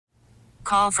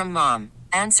Call from mom.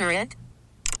 Answer it.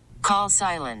 Call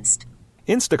silenced.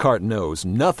 Instacart knows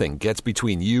nothing gets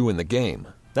between you and the game.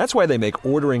 That's why they make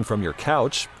ordering from your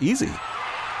couch easy.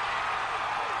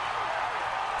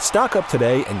 Stock up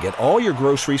today and get all your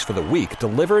groceries for the week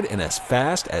delivered in as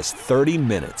fast as 30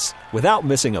 minutes without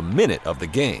missing a minute of the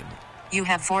game. You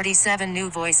have 47 new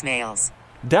voicemails.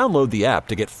 Download the app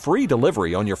to get free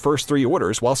delivery on your first 3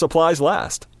 orders while supplies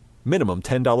last. Minimum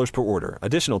 $10 per order.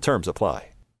 Additional terms apply.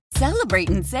 Celebrate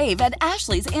and save at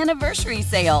Ashley's Anniversary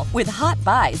Sale. With Hot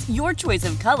Buys, your choice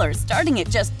of colors starting at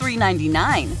just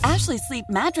 $3.99. Ashley Sleep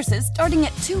mattresses starting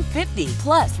at $2.50.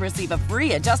 Plus, receive a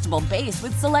free adjustable base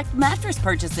with select mattress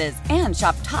purchases. And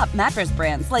shop top mattress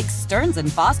brands like Stearns &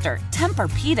 Foster,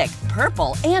 Tempur-Pedic,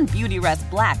 Purple, and Beautyrest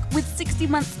Black with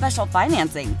 60-month special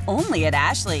financing. Only at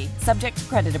Ashley. Subject to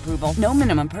credit approval. No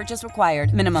minimum purchase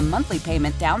required. Minimum monthly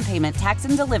payment, down payment, tax,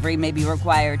 and delivery may be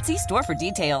required. See store for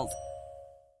details.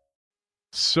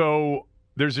 So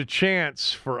there's a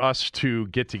chance for us to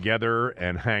get together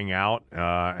and hang out,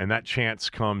 and that chance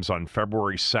comes on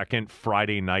February 2nd,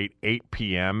 Friday night, 8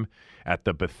 p.m. at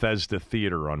the Bethesda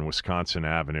Theater on Wisconsin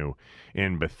Avenue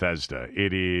in Bethesda.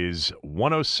 It is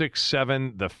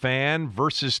 106.7 The Fan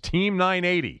versus Team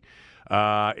 980.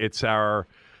 It's our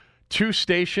 2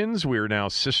 stations. We are now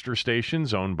sister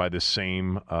stations owned by the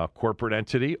same corporate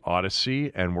entity,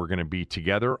 Odyssey, and we're going to be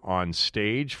together on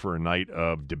stage for a night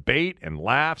of debate and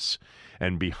laughs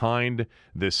and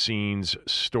behind-the-scenes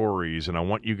stories. And I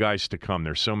want you guys to come.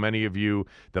 There's so many of you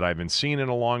that I haven't seen in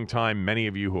a long time, many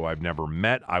of you who I've never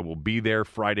met. I will be there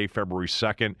Friday, February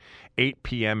 2nd, 8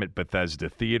 p.m. at Bethesda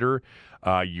Theater.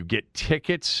 You get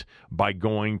tickets by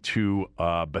going to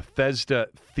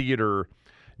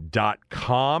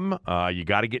BethesdaTheater.com. You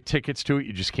got to get tickets to it.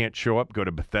 You just can't show up. Go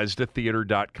to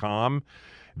BethesdaTheater.com.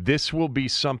 This will be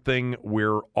something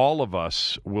where all of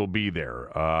us will be there.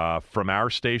 From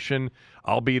our station,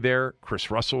 I'll be there.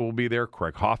 Chris Russell will be there.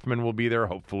 Craig Hoffman will be there.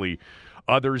 Hopefully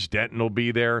others. Denton will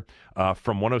be there.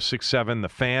 From 106.7 The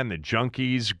Fan, the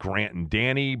Junkies, Grant and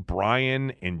Danny,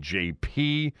 Brian and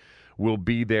JP will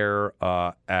be there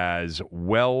as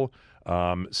well.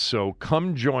 So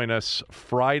come join us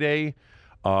Friday,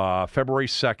 February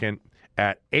 2nd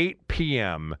at 8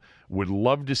 p.m. Would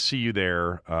love to see you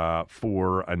there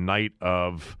for a night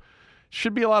of,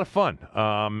 should be a lot of fun.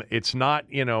 It's not,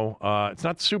 it's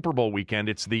not Super Bowl weekend.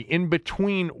 It's the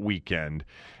in-between weekend,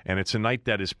 and it's a night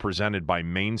that is presented by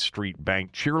Main Street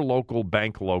Bank. Cheer local,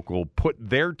 bank local. Put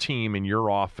their team in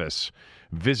your office.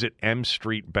 Visit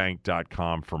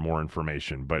mstreetbank.com for more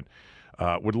information. But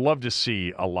would love to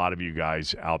see a lot of you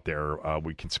guys out there.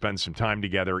 We can spend some time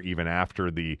together even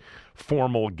after the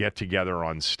formal get-together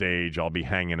on stage. I'll be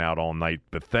hanging out all night.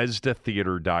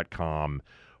 BethesdaTheater.com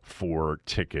for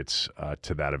tickets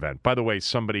to that event. By the way,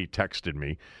 somebody texted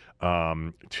me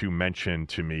to mention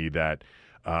to me that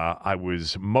I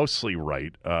was mostly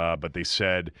right, but they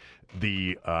said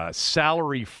the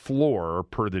salary floor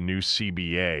per the new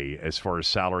CBA, as far as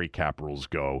salary cap rules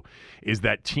go, is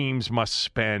that teams must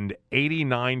spend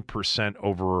 89%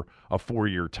 over a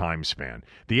 4-year time span.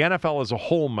 The NFL as a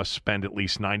whole must spend at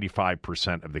least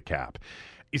 95% of the cap.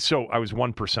 So I was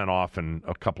 1% off and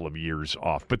a couple of years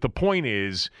off. But the point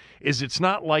is it's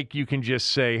not like you can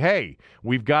just say, hey,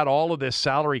 we've got all of this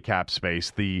salary cap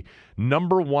space, the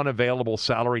number one available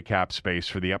salary cap space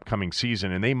for the upcoming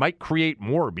season, and they might create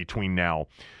more between now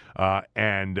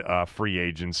and free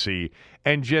agency,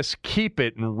 and just keep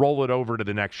it and roll it over to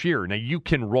the next year. Now, you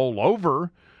can roll over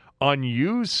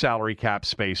unused salary cap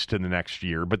space to the next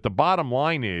year, but the bottom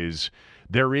line is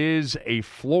there is a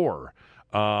floor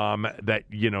that,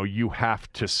 you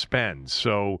have to spend.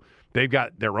 So they've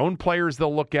got their own players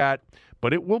they'll look at,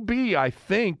 but it will be, I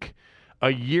think,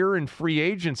 a year in free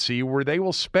agency where they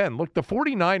will spend. Look, the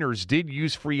 49ers did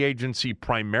use free agency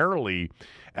primarily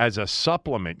as a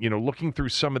supplement. Looking through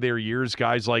some of their years,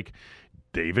 guys like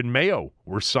David Mayo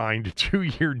were signed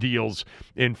 2-year deals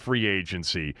in free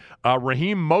agency.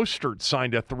 Raheem Mostert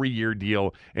signed a 3-year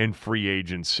deal in free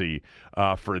agency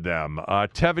for them.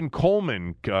 Tevin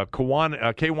Coleman,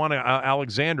 K'Wan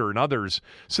Alexander, and others.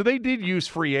 So they did use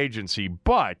free agency,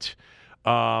 but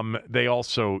they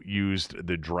also used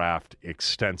the draft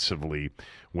extensively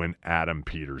when Adam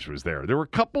Peters was there. There were a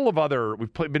couple of other,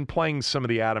 we've been playing some of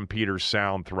the Adam Peters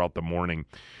sound throughout the morning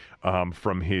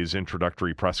from his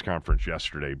introductory press conference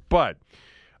yesterday. But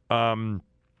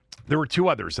there were 2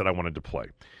 others that I wanted to play.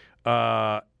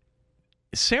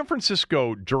 San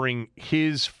Francisco, during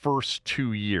his first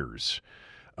 2 years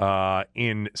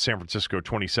in San Francisco,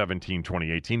 2017,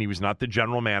 2018, he was not the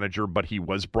general manager, but he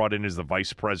was brought in as the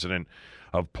vice president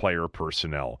of player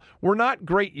personnel. Were not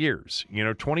great years.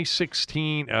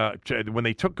 2016, when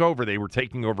they took over, they were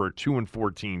taking over a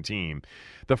 2-14 team.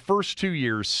 The first 2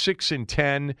 years,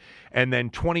 6-10, and then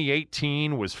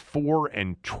 2018 was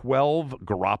 4-12.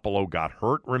 Garoppolo got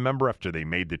hurt, remember, after they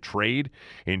made the trade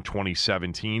in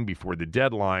 2017 before the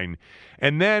deadline.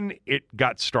 And then it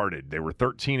got started. They were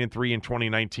 13-3 in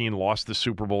 2019, lost the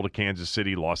Super Bowl to Kansas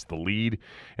City, lost the lead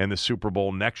in the Super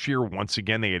Bowl. Next year, once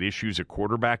again, they had issues at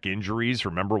quarterback, injuries.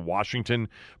 Remember, Washington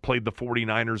played the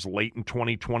 49ers late in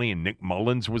 2020, and Nick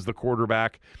Mullins was the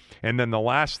quarterback. And then the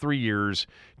last 3 years,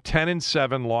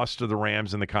 10-7, lost to the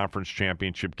Rams in the conference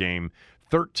championship game.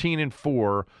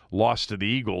 13-4, lost to the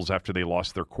Eagles after they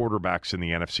lost their quarterbacks in the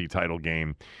NFC title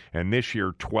game. And this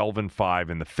year, 12-5,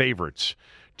 and the favorites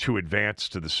to advance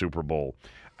to the Super Bowl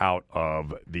out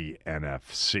of the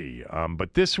NFC.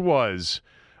 But this was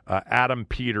Adam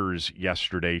Peters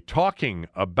yesterday talking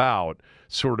about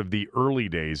sort of the early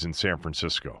days in San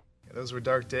Francisco. Yeah, those were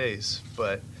dark days,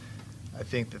 but I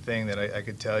think the thing that I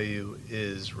could tell you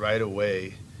is right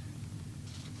away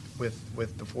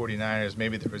with the 49ers,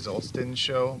 maybe the results didn't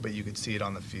show, but you could see it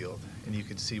on the field, and you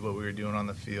could see what we were doing on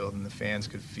the field, and the fans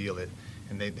could feel it,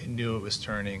 and they knew it was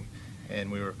turning,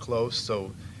 and we were close.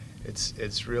 So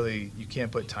it's really, you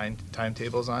can't put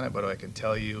timetables on it, but what I can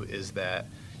tell you is that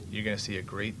you're going to see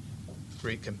great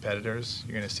competitors.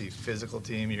 You're going to see a physical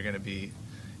team. You're going to be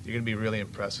really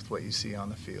impressed with what you see on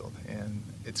the field, and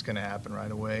it's going to happen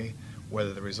right away.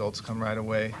 Whether the results come right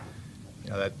away,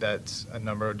 that's a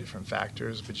number of different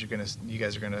factors, but you guys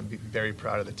are going to be very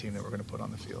proud of the team that we're going to put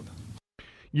on the field.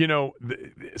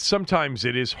 Sometimes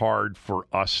it is hard for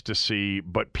us to see,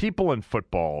 but people in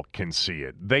football can see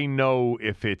it. They know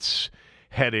if it's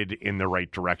headed in the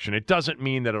right direction. It doesn't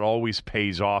mean that it always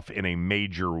pays off in a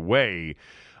major way,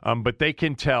 but they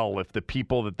can tell if the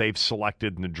people that they've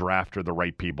selected in the draft are the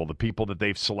right people, the people that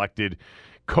they've selected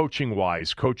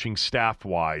coaching-wise, coaching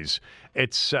staff-wise,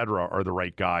 et cetera, are the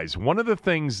right guys. One of the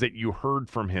things that you heard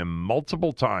from him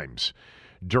multiple times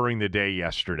during the day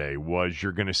yesterday was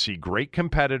you're going to see great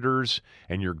competitors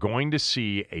and you're going to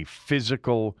see a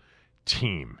physical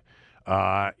team.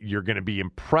 You're going to be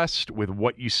impressed with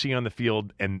what you see on the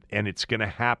field, and it's going to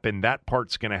happen. That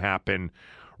part's going to happen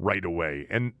right away.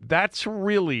 And that's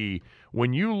really,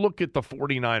 when you look at the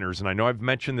 49ers, and I know I've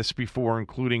mentioned this before,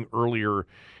 including earlier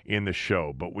in the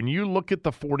show, but when you look at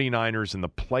the 49ers and the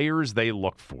players they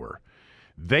look for,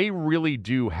 they really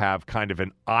do have kind of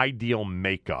an ideal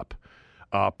makeup,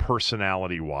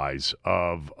 personality-wise,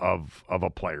 of a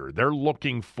player. They're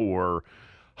looking for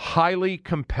highly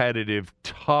competitive,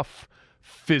 tough,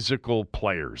 physical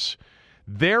players.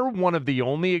 They're one of the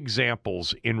only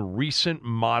examples in recent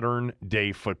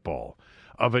modern-day football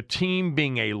of a team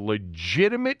being a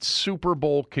legitimate Super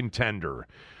Bowl contender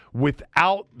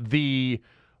without the,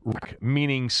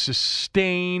 meaning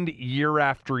sustained year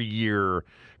after year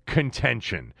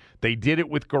contention. They did it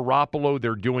with Garoppolo.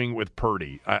 They're doing it with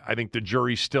Purdy. I think the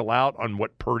jury's still out on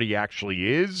what Purdy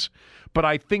actually is, but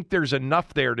I think there's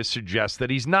enough there to suggest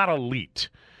that he's not elite.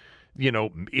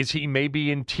 Is he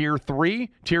maybe in tier 3,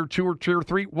 tier 2, or tier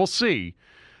 3? We'll see.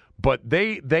 But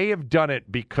they have done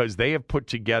it because they have put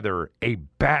together a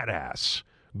badass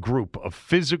group of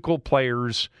physical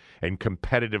players and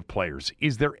competitive players.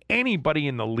 Is there anybody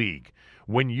in the league,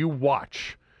 when you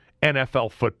watch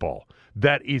NFL football,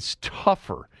 that is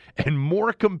tougher and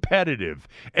more competitive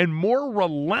and more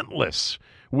relentless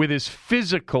with his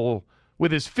physicality,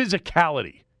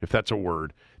 if that's a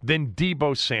word, than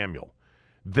Deebo Samuel,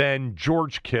 than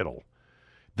George Kittle,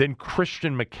 than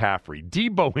Christian McCaffrey?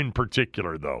 Deebo in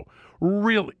particular, though,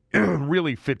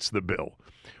 really fits the bill.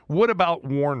 What about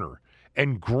Warner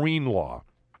and Greenlaw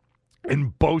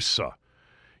and Bosa?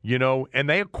 And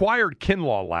they acquired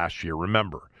Kinlaw last year,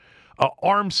 remember.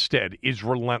 Armstead is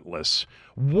relentless.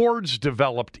 Ward's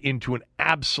developed into an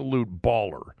absolute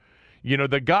baller.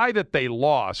 The guy that they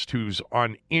lost, who's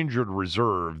on injured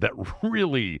reserve, that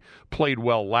really played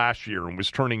well last year and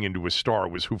was turning into a star,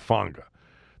 was Hufanga,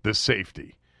 the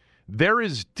safety. There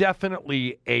is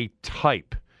definitely a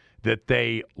type that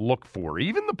they look for.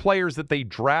 Even the players that they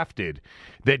drafted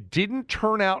that didn't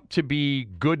turn out to be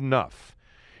good enough.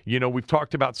 We've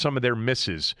talked about some of their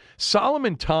misses.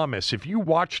 Solomon Thomas, if you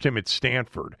watched him at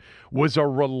Stanford, was a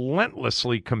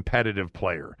relentlessly competitive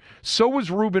player. So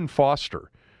was Reuben Foster.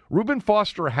 Reuben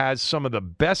Foster has some of the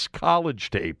best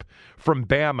college tape from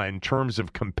Bama in terms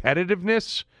of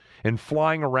competitiveness and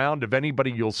flying around of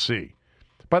anybody you'll see.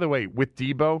 By the way, with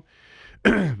Deebo,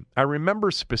 I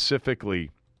remember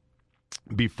specifically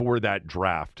before that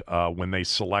draft, when they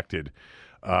selected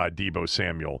Deebo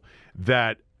Samuel,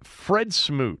 that Fred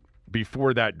Smoot,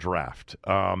 before that draft,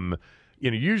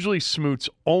 usually Smoot's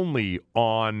only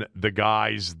on the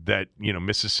guys that,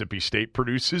 Mississippi State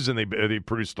produces, and they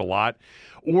produced a lot,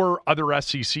 or other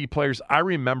SEC players. I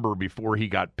remember before he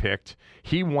got picked,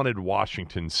 he wanted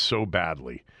Washington so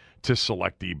badly to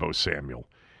select Deebo Samuel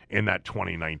in that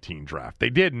 2019 draft.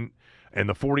 They didn't, and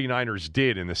the 49ers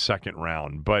did in the second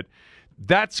round. But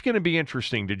that's going to be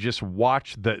interesting to just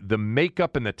watch the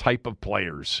makeup and the type of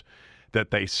players that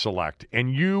they select.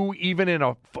 And you, even in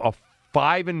a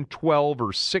 5-12 or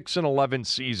 6-11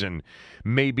 season,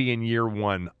 maybe in year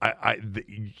one,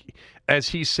 as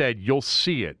he said, you'll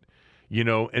see it,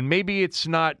 and maybe it's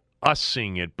not us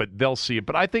seeing it, but they'll see it.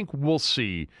 But I think we'll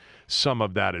see some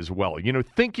of that as well.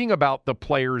 Thinking about the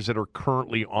players that are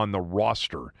currently on the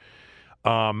roster,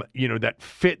 that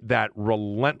fit that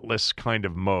relentless kind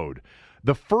of mode.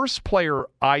 The first player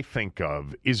I think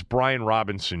of is Brian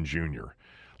Robinson Jr.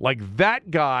 Like,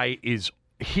 that guy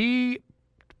he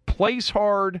plays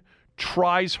hard,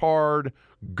 tries hard,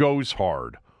 goes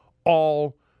hard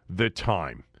all the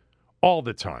time. All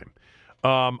the time.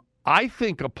 I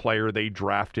think a player they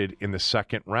drafted in the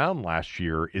second round last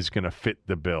year is going to fit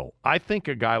the bill. I think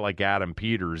a guy like Adam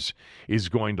Peters is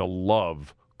going to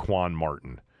love Quan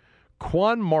Martin.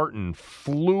 Quan Martin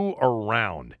flew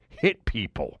around, hit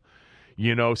people,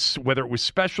 whether it was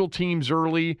special teams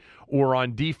early or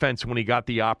on defense when he got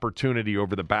the opportunity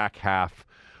over the back half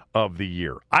of the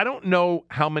year. I don't know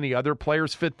how many other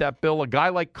players fit that bill. A guy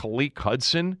like Khaleke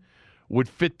Hudson would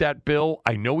fit that bill.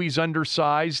 I know he's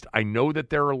undersized. I know that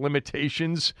there are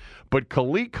limitations, but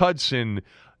Khaleke Hudson,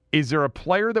 is there a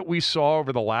player that we saw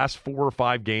over the last 4 or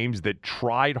 5 games that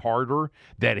tried harder,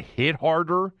 that hit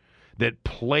harder, that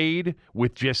played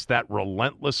with just that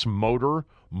relentless motor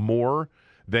more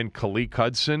than Khaleke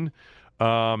Hudson?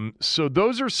 So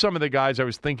those are some of the guys I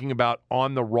was thinking about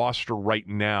on the roster right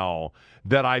now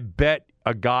that I bet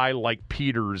a guy like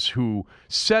Peters, who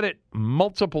said it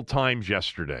multiple times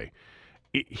yesterday,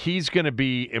 he's going to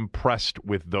be impressed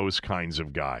with those kinds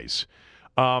of guys.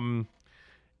 Deron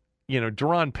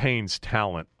Payne's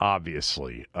talent,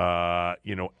 obviously.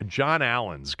 John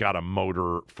Allen's got a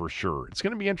motor for sure. It's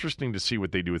going to be interesting to see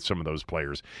what they do with some of those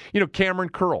players. Cameron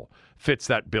Curl fits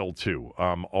that bill too,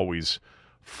 always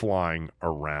flying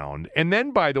around. And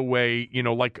then, by the way,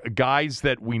 like guys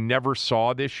that we never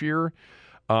saw this year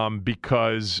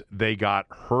because they got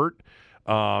hurt.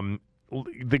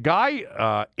 The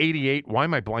guy, 88, why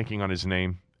am I blanking on his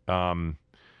name?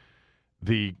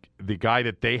 The guy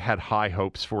that they had high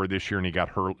hopes for this year, and he got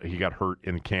hurt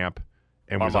in camp.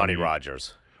 And Armani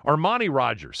Rogers. Armani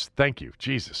Rogers. Thank you.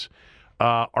 Jesus.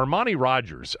 Armani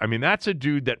Rogers. I mean, that's a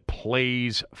dude that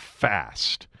plays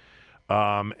fast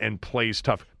and plays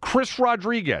tough. Chris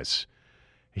Rodriguez.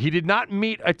 He did not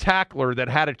meet a tackler that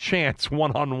had a chance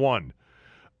one-on-one.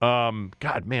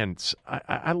 God, man,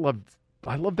 I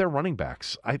love their running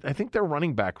backs. I think their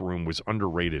running back room was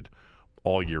underrated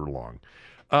all year long.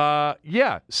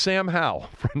 Sam Howell,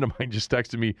 a friend of mine, just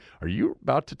texted me, are you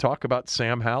about to talk about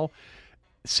Sam Howell?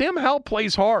 Sam Howell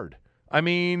plays hard. I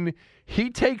mean, he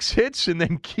takes hits and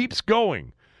then keeps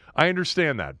going. I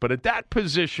understand that. But at that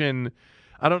position,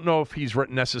 I don't know if he's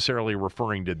necessarily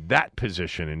referring to that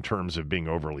position in terms of being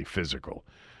overly physical,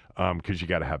 because you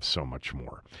got to have so much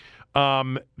more.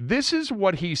 This is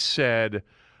what he said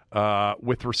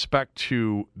with respect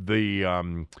to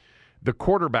the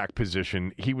quarterback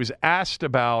position. He was asked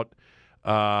about,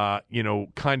 hold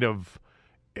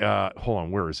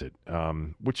on, where is it?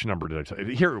 Which number did I tell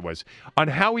you? Here it was. On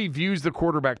how he views the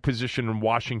quarterback position in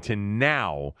Washington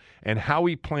now and how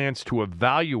he plans to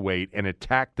evaluate and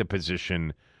attack the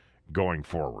position going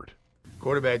forward.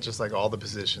 Quarterback, just like all the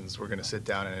positions, we're going to sit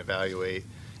down and evaluate.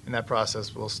 And that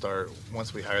process will start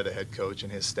once we hire the head coach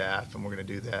and his staff, and we're going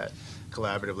to do that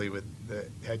collaboratively with the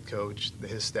head coach,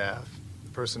 his staff,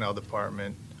 the personnel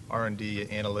department, R&D,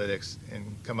 analytics,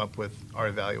 and come up with our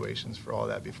evaluations for all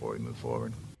that before we move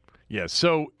forward. Yeah,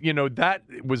 so, that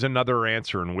was another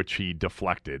answer in which he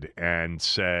deflected and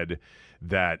said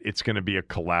that it's going to be a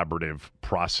collaborative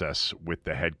process with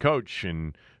the head coach.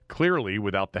 And clearly,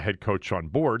 without the head coach on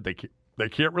board, they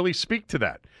can't really speak to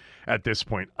that at this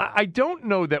point. I don't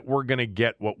know that we're going to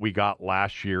get what we got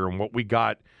last year and what we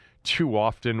got too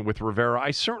often with Rivera.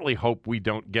 I certainly hope we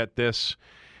don't get this.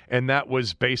 And that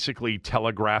was basically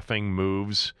telegraphing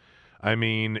moves. I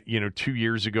mean, 2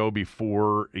 years ago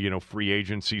before, free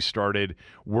agency started,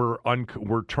 we're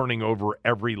turning over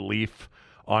every leaf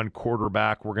on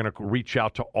quarterback. We're going to reach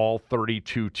out to all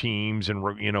 32 teams.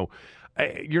 And,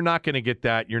 you're not going to get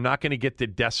that. You're not going to get the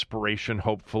desperation,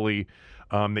 hopefully,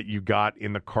 that you got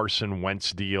in the Carson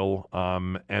Wentz deal,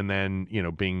 and then,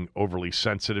 being overly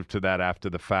sensitive to that after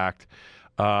the fact.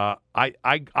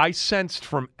 I sensed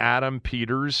from Adam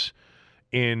Peters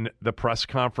in the press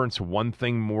conference one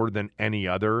thing more than any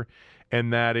other,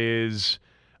 and that is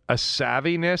a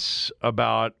savviness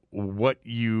about what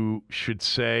you should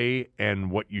say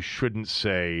and what you shouldn't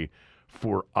say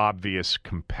for obvious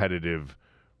competitive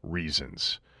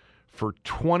reasons. For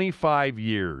 25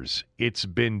 years, it's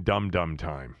been dum-dum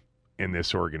time in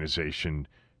this organization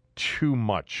too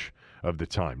much of the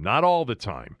time. Not all the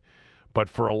time, but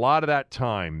for a lot of that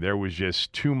time, there was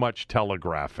just too much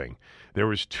telegraphing. There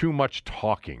was too much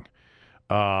talking.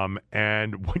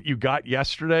 And what you got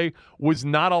yesterday was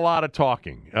not a lot of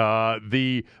talking.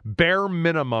 The bare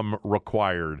minimum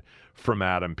required from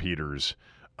Adam Peters,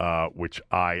 which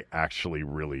I actually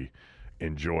really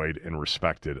enjoyed and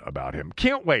respected about him.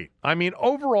 Can't wait. I mean,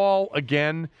 overall,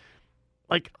 again,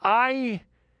 like I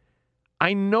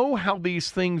know how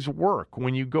these things work.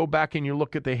 When you go back and you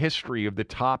look at the history of the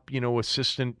top,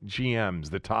 assistant GMs,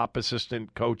 the top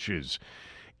assistant coaches,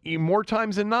 more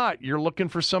times than not, you're looking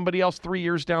for somebody else 3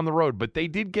 years down the road. But they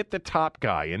did get the top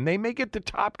guy, and they may get the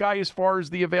top guy as far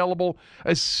as the available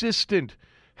assistant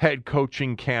head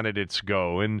coaching candidates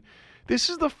go. And this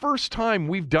is the first time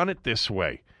we've done it this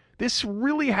way. This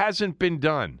really hasn't been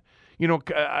done.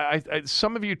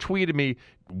 Some of you tweeted me,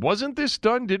 wasn't this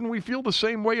done? Didn't we feel the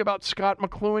same way about Scott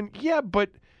McCloughan? Yeah,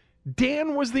 but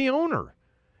Dan was the owner,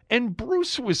 and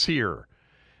Bruce was here.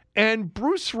 And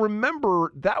Bruce,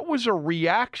 remember, that was a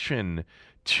reaction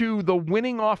to the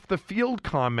winning off the field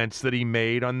comments that he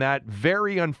made on that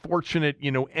very unfortunate,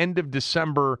 end of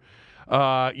December,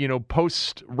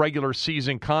 post regular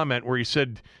season comment where he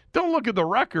said, don't look at the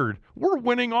record. We're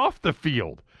winning off the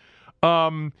field.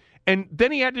 And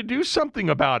then he had to do something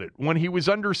about it when he was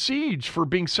under siege for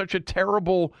being such a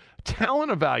terrible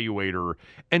talent evaluator.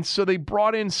 And so they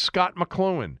brought in Scott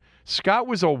McCloughan. Scott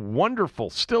was a wonderful,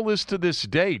 still is to this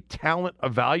day, talent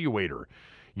evaluator.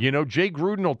 Jay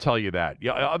Gruden will tell you that.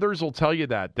 Yeah, others will tell you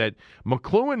that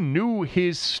McCloughan knew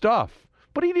his stuff,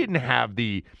 but he didn't have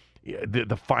the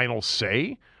final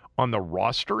say on the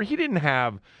roster. He didn't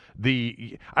have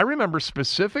I remember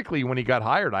specifically when he got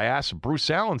hired, I asked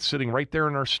Bruce Allen, sitting right there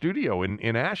in our studio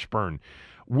in Ashburn,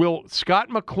 will Scott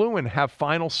McCloughan have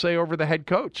final say over the head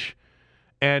coach?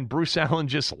 And Bruce Allen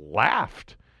just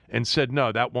laughed and said,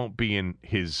 no, that won't be in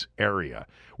his area.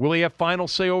 Will he have final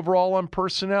say overall on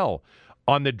personnel?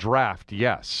 On the draft,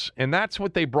 yes. And that's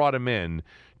what they brought him in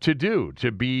to do,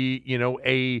 to be,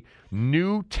 a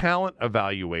new talent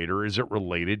evaluator as it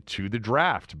related to the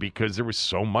draft, because there was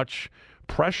so much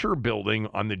pressure building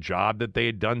on the job that they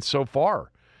had done so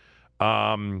far.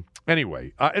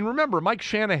 Anyway, and remember, Mike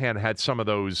Shanahan had some of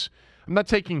those, I'm not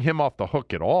taking him off the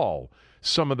hook at all,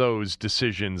 some of those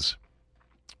decisions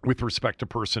with respect to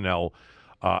personnel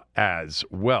as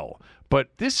well. But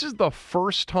this is the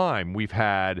first time we've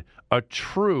had a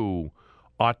true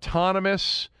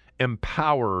autonomous,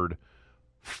 empowered,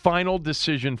 final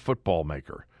decision football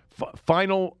maker.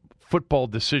 Final football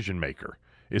decision maker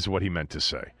is what he meant to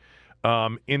say.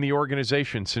 In the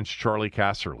organization since Charlie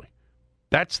Casserly.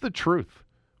 That's the truth.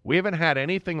 We haven't had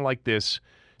anything like this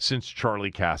since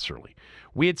Charlie Casserly.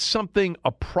 We had something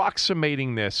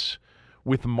approximating this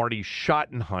with Marty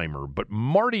Schottenheimer, but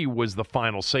Marty was the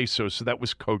final say-so, so that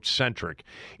was coach-centric,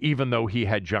 even though he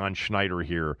had John Schneider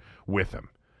here with him.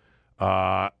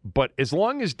 But as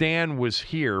long as Dan was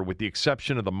here, with the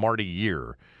exception of the Marty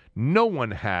year, no one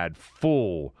had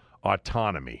full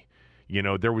autonomy.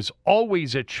 There was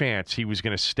always a chance he was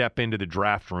going to step into the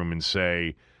draft room and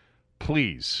say,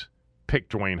 please pick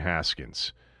Dwayne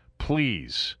Haskins.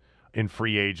 Please, in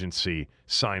free agency,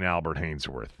 sign Albert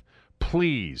Hainsworth.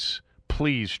 Please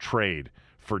trade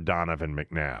for Donovan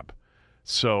McNabb.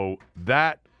 So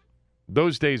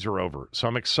those days are over. So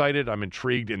I'm excited. I'm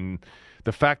intrigued. And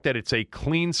the fact that it's a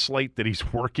clean slate that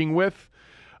he's working with,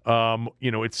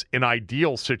 it's an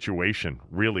ideal situation,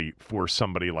 really, for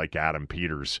somebody like Adam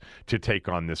Peters to take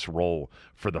on this role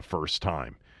for the first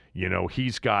time.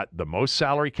 He's got the most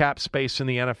salary cap space in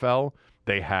the NFL.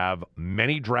 They have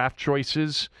many draft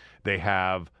choices. They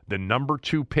have the number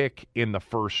 2 pick in the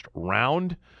first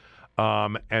round.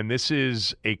 And this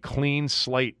is a clean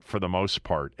slate for the most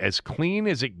part. As clean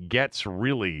as it gets,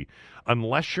 really,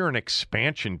 unless you're an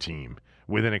expansion team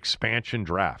with an expansion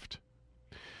draft.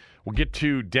 We'll get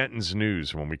to Denton's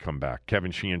news when we come back. Kevin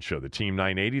Sheehan Show, the Team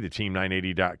 980,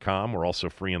 theteam980.com. We're also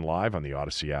free and live on the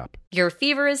Odyssey app. Your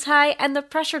fever is high and the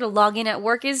pressure to log in at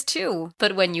work is too.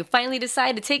 But when you finally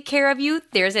decide to take care of you,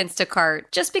 there's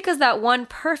Instacart. Just because that one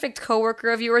perfect coworker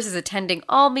of yours is attending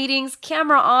all meetings,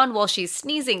 camera on while she's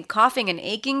sneezing, coughing, and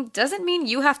aching, doesn't mean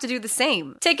you have to do the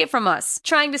same. Take it from us.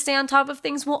 Trying to stay on top of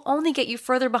things will only get you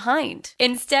further behind.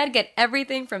 Instead, get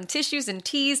everything from tissues and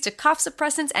teas to cough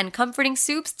suppressants and comforting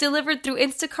soups delivered through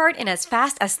Instacart in as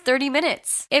fast as 30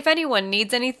 minutes. If anyone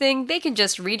needs anything, they can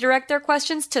just redirect their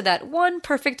questions to that one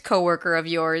perfect coworker of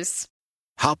yours.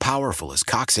 How powerful is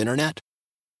Cox Internet?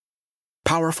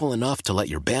 Powerful enough to let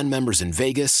your band members in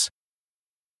Vegas,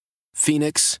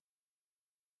 Phoenix,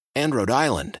 and Rhode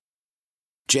Island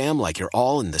jam like you're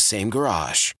all in the same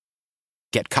garage.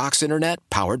 Get Cox Internet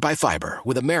powered by fiber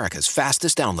with America's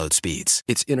fastest download speeds.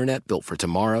 It's internet built for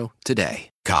tomorrow, today.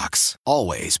 Cox,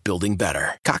 always building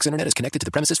better. Cox Internet is connected to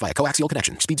the premises via coaxial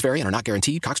connection. Speeds vary and are not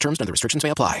guaranteed. Cox terms and other restrictions may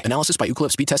apply. Analysis by Ookla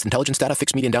of Speed Test Intelligence Data.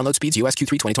 Fixed median download speeds. US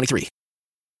Q3 2023.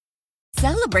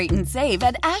 Celebrate and save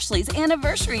at Ashley's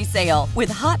Anniversary Sale. With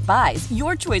Hot Buys,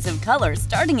 your choice of colors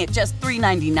starting at just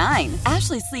 $3.99.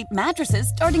 Ashley Sleep mattresses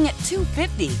starting at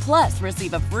 $2.50. Plus,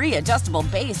 receive a free adjustable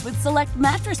base with select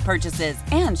mattress purchases.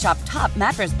 And shop top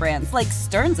mattress brands like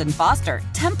Stearns & Foster,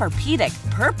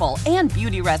 Tempur-Pedic, Purple, and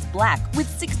Beautyrest Black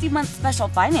with 60-month special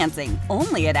financing.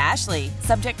 Only at Ashley.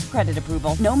 Subject to credit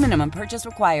approval. No minimum purchase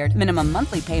required. Minimum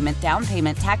monthly payment, down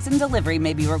payment, tax, and delivery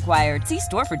may be required. See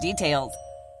store for details.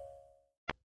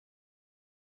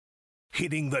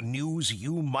 Hitting the news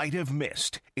you might have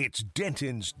missed. It's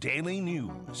Denton's Daily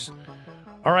News.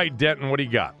 All right, Denton, what do you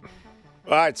got?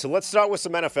 All right, so let's start with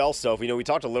some NFL stuff. We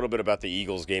talked a little bit about the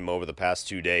Eagles game over the past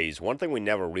 2 days. One thing we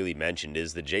never really mentioned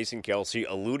is that Jason Kelce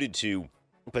alluded to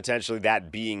potentially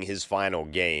that being his final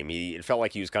game. It felt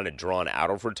like he was kind of drawn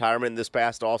out of retirement this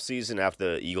past offseason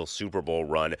after the Eagles Super Bowl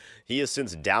run. He has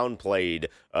since downplayed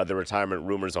the retirement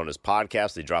rumors on his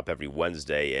podcast. They drop every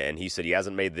Wednesday, and he said he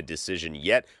hasn't made the decision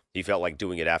yet. He felt like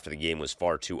doing it after the game was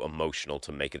far too emotional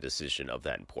to make a decision of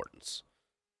that importance.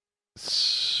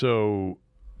 So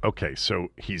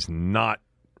he's not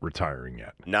retiring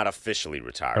yet. Not officially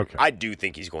retired. Okay. I do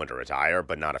think he's going to retire,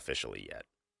 but not officially yet.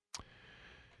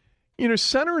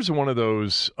 Center is one of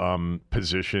those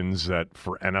positions that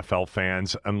for NFL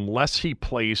fans, unless he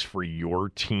plays for your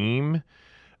team,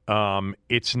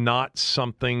 it's not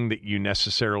something that you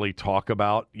necessarily talk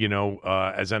about,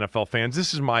 as NFL fans.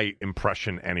 This is my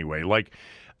impression anyway.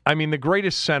 The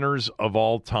greatest centers of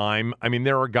all time,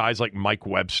 there are guys like Mike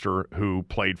Webster who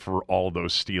played for all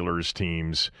those Steelers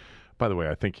teams. By the way,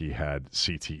 I think he had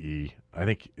CTE. I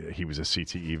think he was a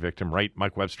CTE victim, right?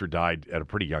 Mike Webster died at a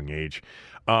pretty young age.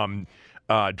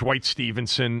 Dwight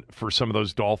Stevenson for some of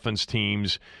those Dolphins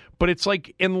teams. But it's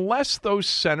like, unless those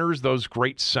centers, those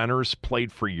great centers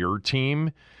played for your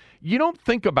team, you don't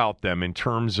think about them in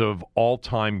terms of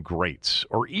all-time greats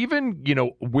or even,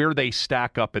 where they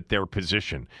stack up at their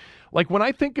position. Like when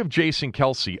I think of Jason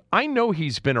Kelce, I know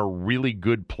he's been a really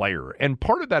good player. And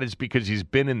part of that is because he's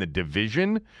been in the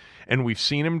division and we've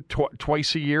seen him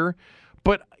twice a year.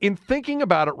 But in thinking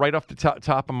about it right off the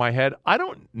top of my head,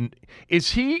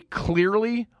 is he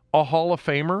clearly a Hall of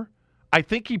Famer? I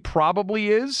think he probably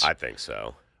is. I think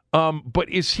so. But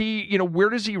is he, where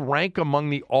does he rank among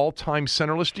the all-time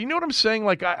center list? Do you know what I'm saying?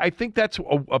 I think that's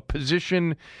a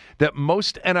position that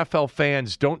most NFL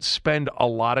fans don't spend a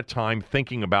lot of time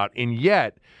thinking about. And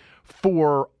yet,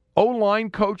 for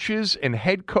O-line coaches and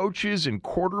head coaches and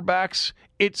quarterbacks,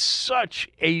 it's such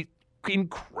a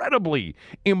incredibly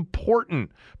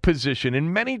important position.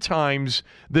 And many times,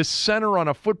 the center on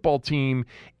a football team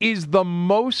is the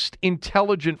most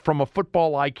intelligent from a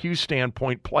football IQ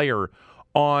standpoint player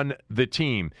on the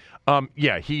team.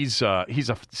 He's a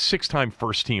 6-time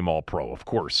first-team All-Pro. Of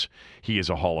course, he is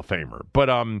a Hall of Famer. But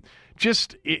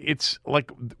it's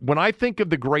like when I think of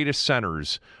the greatest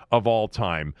centers of all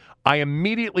time, I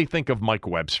immediately think of Mike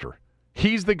Webster.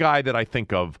 He's the guy that I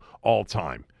think of all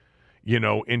time,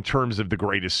 in terms of the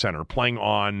greatest center, playing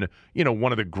on,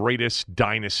 one of the greatest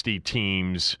dynasty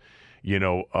teams,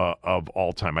 of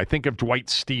all time. I think of Dwight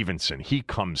Stevenson. He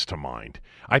comes to mind.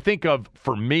 I think of,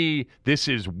 for me, this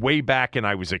is way back and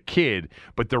I was a kid,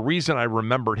 but the reason I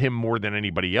remembered him more than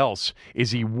anybody else is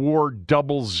he wore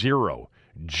 00.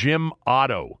 Jim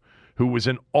Otto, who was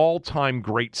an all-time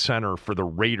great center for the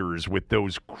Raiders with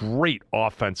those great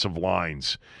offensive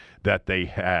lines that they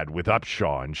had with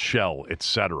Upshaw and Shell,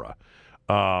 etc.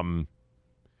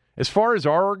 As far as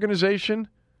our organization,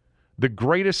 the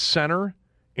greatest center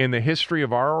in the history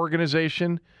of our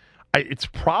organization, it's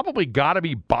probably got to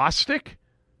be Bostic.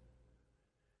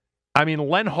 I mean,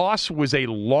 Len Haas was a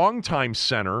longtime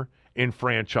center in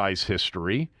franchise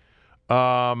history. Who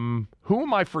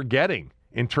am I forgetting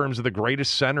in terms of the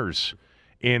greatest centers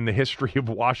in the history of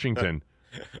Washington?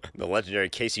 The legendary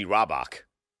Casey Robach.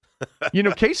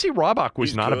 Casey Robach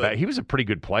was not good. a bad. He was a pretty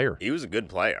good player. He was a good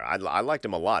player. I liked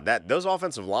him a lot. Those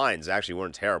offensive lines actually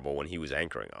weren't terrible when he was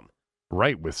anchoring them.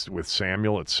 Right, with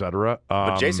Samuel, et cetera.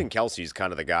 But Jason Kelsey's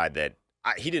kind of the guy that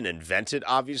he didn't invent it,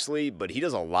 obviously, but he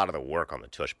does a lot of the work on the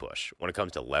tush push when it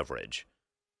comes to leverage.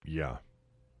 Yeah.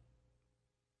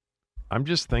 I'm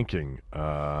just thinking,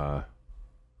 and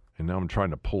now I'm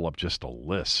trying to pull up just a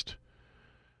list,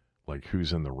 like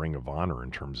who's in the Ring of Honor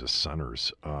in terms of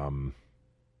centers.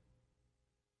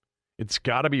 It's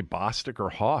got to be Bostic or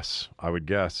Haas, I would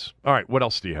guess. All right, what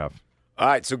else do you have? All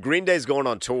right, so Green Day's going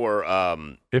on tour.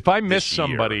 If I miss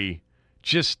somebody,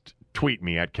 just tweet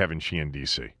me at Kevin Sheehan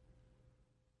DC.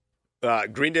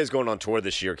 Green Day's going on tour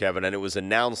this year, Kevin, and it was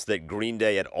announced that Green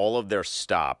Day at all of their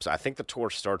stops, I think the tour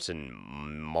starts in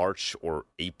March or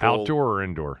April. Outdoor or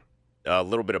indoor? A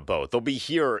little bit of both. They'll be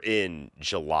here in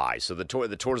July, so the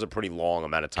tour's a pretty long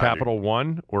amount of time. Capital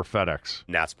One or FedEx?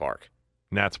 Nats Park.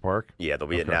 Nats Park? Yeah, they'll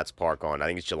be at Nats Park on, I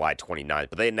think it's July 29th.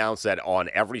 But they announced that on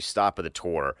every stop of the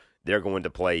tour, they're going to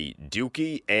play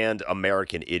Dookie and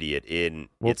American Idiot in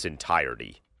its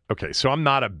entirety. Okay, so I'm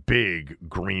not a big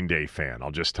Green Day fan.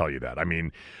 I'll just tell you that. I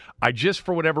mean, I just,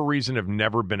 for whatever reason, have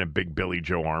never been a big Billy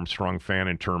Joe Armstrong fan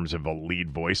in terms of a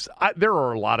lead voice. There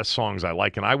are a lot of songs I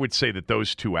like, and I would say that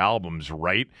those two albums,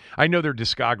 right? I know their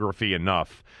discography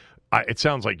enough. It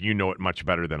sounds like you know it much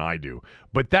better than I do.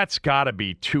 But that's got to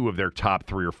be two of their top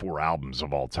 3 or 4 albums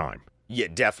of all time. Yeah,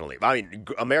 definitely. I mean,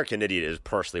 American Idiot is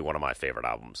personally one of my favorite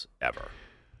albums ever.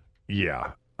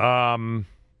 Yeah.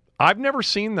 I've never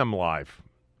seen them live.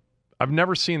 One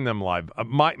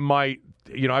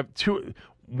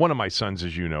of my sons,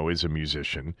 as you know, is a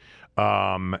musician.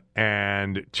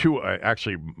 And two,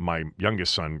 actually, my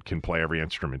youngest son can play every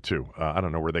instrument too. I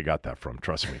don't know where they got that from,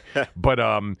 trust me. But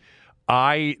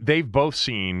they've both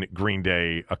seen Green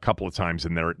Day a couple of times,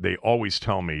 and they always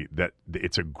tell me that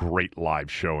it's a great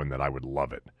live show and that I would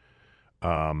love it.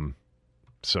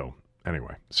 So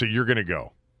anyway, so you're going to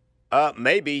go.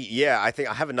 Maybe, yeah. I think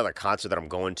I have another concert that I'm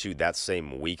going to that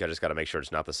same week. I just got to make sure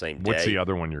it's not the same day. What's the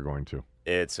other one you're going to?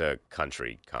 It's a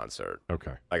country concert.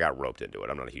 Okay. I got roped into it.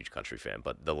 I'm not a huge country fan,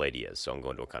 but the lady is, so I'm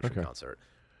going to a country concert.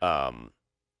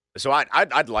 So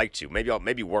I'd like to.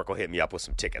 Maybe work will hit me up with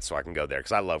some tickets so I can go there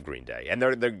because I love Green Day, and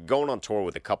they're going on tour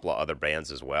with a couple of other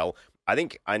bands as well.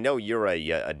 I know you're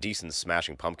a decent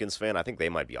Smashing Pumpkins fan. I think they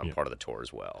might be on part of the tour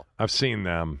as well. I've seen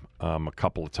them a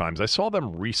couple of times. I saw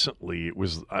them recently. It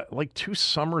was like 2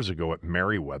 summers ago at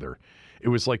Merriweather. It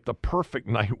was like the perfect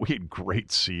night. We had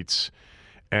great seats,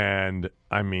 and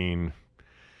I mean,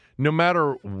 no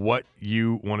matter what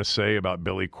you want to say about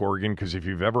Billy Corgan, because if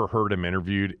you've ever heard him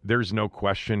interviewed, there's no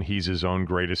question he's his own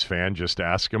greatest fan. Just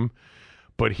ask him.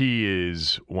 But he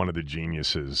is one of the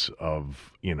geniuses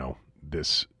of,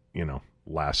 this,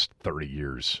 last 30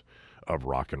 years of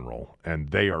rock and roll. And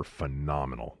they are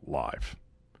phenomenal live.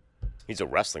 He's a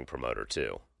wrestling promoter,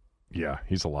 too. Yeah,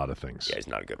 he's a lot of things. Yeah, he's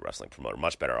not a good wrestling promoter.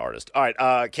 Much better artist. All right,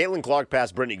 Caitlin Clark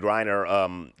passed Brittany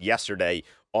Griner yesterday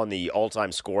on the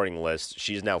all-time scoring list.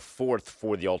 She's now 4th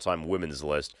for the all-time women's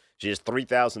list. She has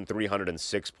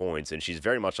 3,306 points, and she's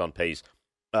very much on pace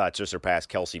to surpass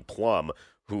Kelsey Plum,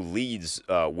 who leads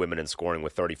women in scoring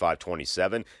with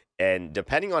 35-27. And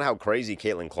depending on how crazy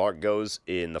Caitlin Clark goes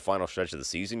in the final stretch of the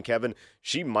season, Kevin,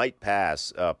 she might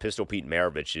pass Pistol Pete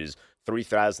Maravich's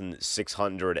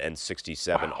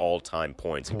 3,667 all-time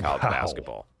points in college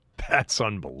basketball. That's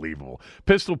unbelievable.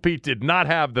 Pistol Pete did not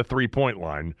have the three-point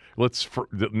line. Let's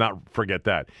not forget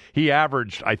that. He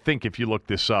averaged, I think if you look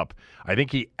this up, I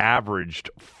think he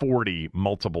averaged 40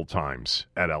 multiple times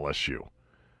at LSU.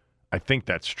 I think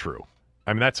that's true.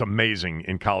 I mean, that's amazing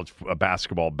in college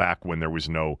basketball back when there was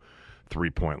no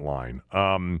three-point line.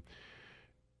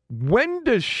 When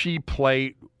does she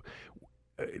play?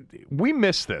 We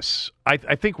miss this. I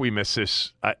think we miss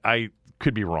this. I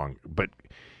could be wrong, but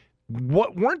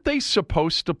weren't they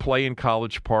supposed to play in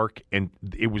College Park? And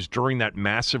it was during that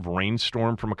massive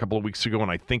rainstorm from a couple of weeks ago,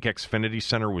 and I think Xfinity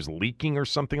Center was leaking or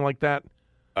something like that.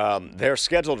 They're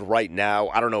scheduled right now.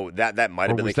 I don't know. That might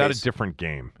have been the case. Or was that a different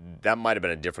game? That might have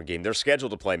been a different game. They're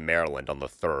scheduled to play Maryland on the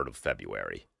 3rd of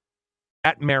February.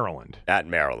 At Maryland.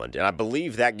 And I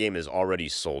believe that game is already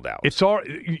sold out.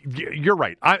 You're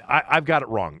right. I've got it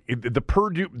wrong. The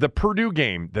Purdue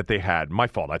game that they had, my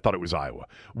fault. I thought it was Iowa.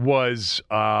 Was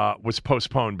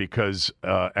postponed because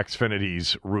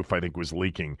Xfinity's roof, I think, was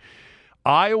leaking.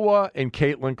 Iowa and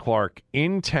Caitlin Clark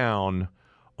in town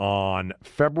on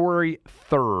February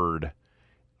 3rd,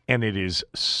 and it is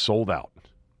sold out.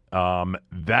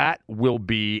 That will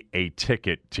be a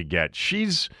ticket to get.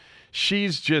 She's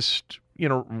just,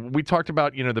 we talked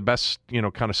about, the best,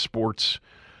 kind of sports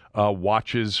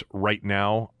watches right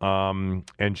now,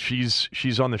 and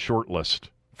she's on the short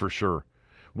list for sure.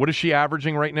 What is she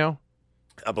averaging right now?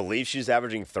 I believe she's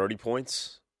averaging 30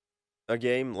 points a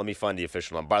game. Let me find the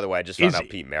official number. By the way, I just found out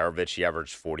Pete Maravich, he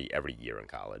averaged 40 every year in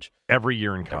college. Every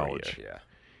year in college? Every year,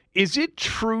 yeah. Is it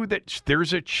true that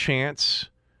there's a chance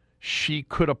she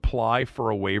could apply for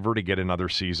a waiver to get another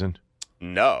season?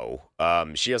 No.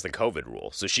 She has the COVID rule,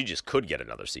 so she just could get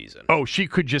another season. Oh, she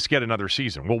could just get another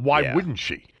season. Well, why wouldn't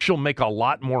she? She'll make a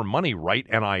lot more money, right,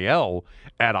 NIL,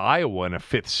 at Iowa in a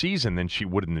fifth season than she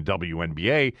would in the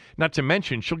WNBA. Not to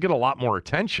mention, she'll get a lot more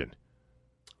attention.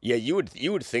 Yeah, you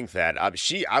would think that.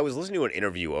 I was listening to an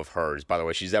interview of hers. By the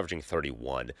way, she's averaging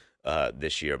 31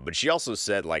 this year. But she also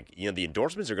said, the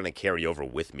endorsements are going to carry over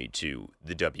with me to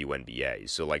the WNBA.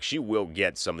 So, she will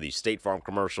get some of these State Farm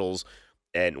commercials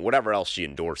and whatever else she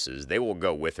endorses. They will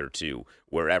go with her to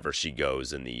wherever she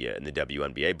goes in the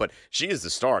WNBA. But she is the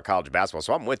star of college basketball,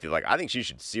 so I'm with you. I think she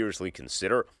should seriously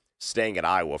consider staying at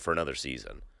Iowa for another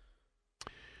season.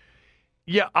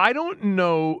 Yeah, I don't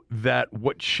know that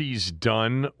what she's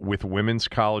done with women's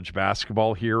college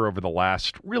basketball here over the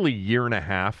last really year and a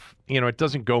half, it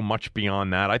doesn't go much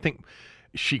beyond that. I think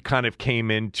she kind of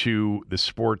came into the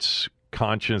sports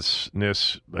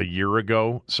consciousness a year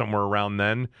ago, somewhere around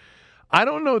then. I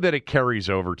don't know that it carries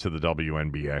over to the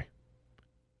WNBA.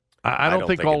 I don't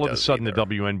think all of a sudden the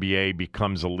WNBA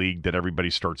becomes a league that everybody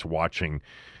starts watching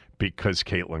because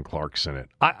Caitlin Clark's in it.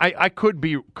 I could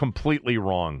be completely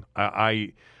wrong.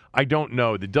 I don't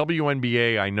know. The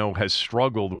WNBA, I know, has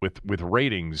struggled with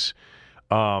ratings,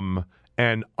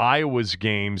 and Iowa's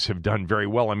games have done very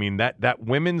well. I mean, that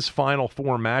women's Final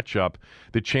Four matchup,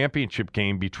 the championship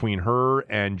game between her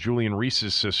and Julian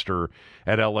Reese's sister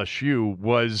at LSU,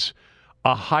 was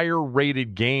a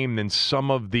higher-rated game than some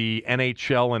of the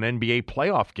NHL and NBA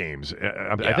playoff games.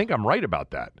 I think I'm right about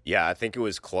that. Yeah, I think it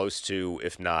was close to,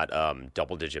 if not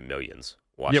double-digit millions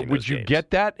watching would you games.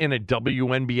 get that in a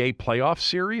WNBA playoff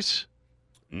series?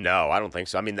 No, I don't think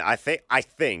so. I mean, I think,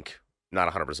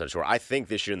 not 100% sure, I think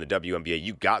this year in the WNBA,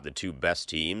 you got the two best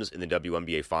teams in the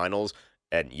WNBA finals,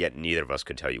 and yet neither of us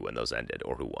could tell you when those ended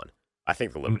or who won. I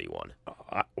think the Liberty won.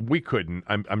 We couldn't.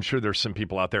 I'm sure there's some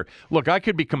people out there. Look, I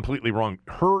could be completely wrong.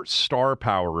 Her star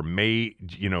power may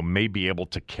be able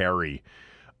to carry,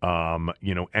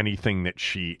 anything that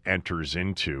she enters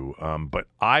into. But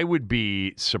I would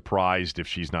be surprised if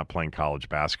she's not playing college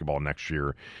basketball next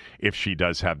year, if she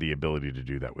does have the ability to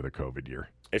do that with a COVID year.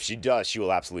 If she does, she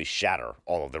will absolutely shatter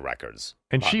all of the records.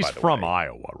 And she's from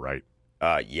Iowa, right?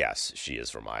 Yes, she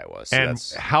is from Iowa. So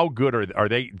and how good are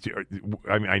they?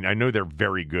 I mean, I know they're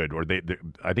very good. Or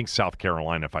I think South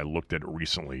Carolina, if I looked at it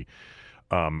recently,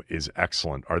 is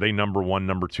excellent. Are they number one,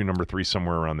 number two, number three,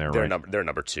 somewhere around there? They're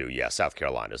number two. Yeah, South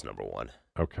Carolina is number one.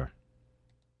 Okay.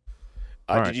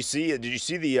 Did you see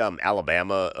the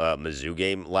Alabama Mizzou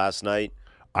game last night?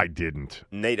 I didn't.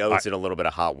 Nate Oates in a little bit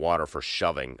of hot water for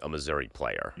shoving a Missouri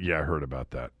player. Yeah, I heard about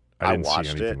that. I didn't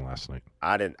watched see anything last night.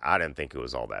 I didn't think it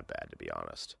was all that bad, to be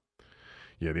honest.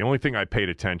 Yeah, the only thing I paid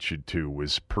attention to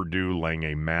was Purdue laying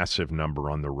a massive number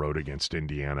on the road against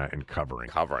Indiana and covering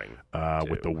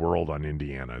with the world on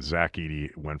Indiana. Zach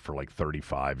Edey went for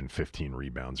 35 and 15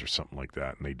 rebounds or something like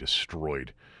that, and they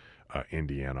destroyed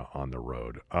Indiana on the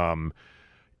road.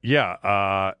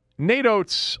 Nate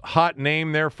Oates, hot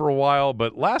name there for a while,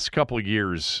 but last couple of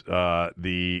years, it's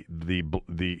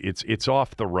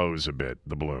off the rose a bit,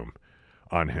 the bloom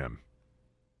on him.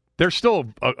 They're still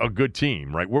a good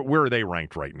team, right? Where are they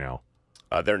ranked right now?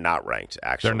 They're not ranked,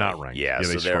 actually. They're not ranked. Yeah,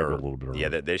 they struggled a little bit early. Yeah,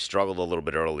 they struggled a little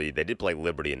bit early. They did play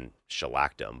Liberty and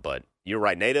shellacked them, but you're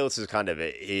right. Nate Oates is kind of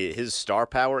his star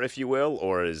power, if you will,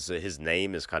 or his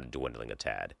name is kind of dwindling a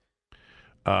tad.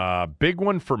 Big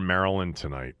one for Maryland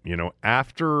tonight.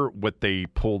 After what they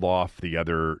pulled off the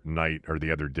other night or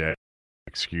the other day,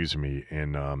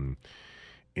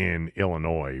 in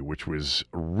Illinois, which was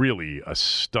really a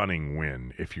stunning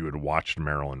win if you had watched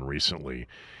Maryland recently.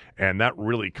 And that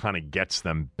really kind of gets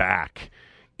them back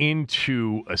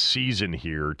into a season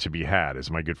here to be had. As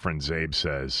my good friend Zabe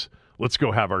says, let's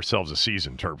go have ourselves a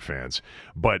season, Terp fans.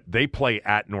 But they play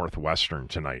at Northwestern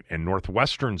tonight, and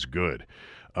Northwestern's good.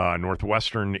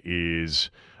 Northwestern is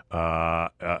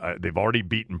they've already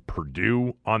beaten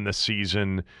Purdue on the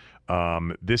season.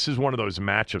 This is one of those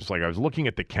matchups. I was looking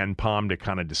at the KenPom to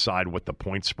kind of decide what the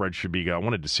point spread should be. I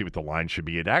wanted to see what the line should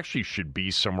be. It actually should be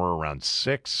somewhere around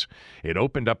 6. It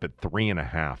opened up at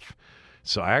 3.5.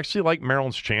 So I actually like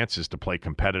Maryland's chances to play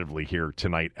competitively here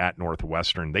tonight at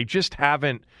Northwestern. They just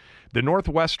haven't – the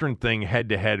Northwestern thing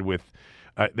head-to-head with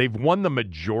they've won the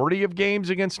majority of games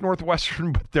against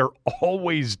Northwestern, but they're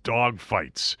always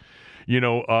dogfights.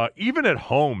 Even at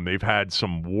home, they've had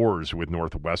some wars with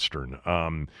Northwestern.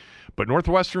 But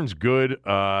Northwestern's good.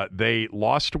 They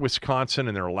lost to Wisconsin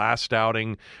in their last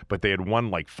outing, but they had won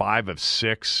like 5 of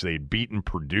 6. They'd beaten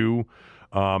Purdue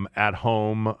at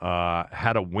home,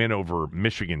 had a win over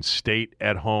Michigan State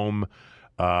at home.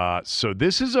 So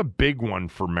this is a big one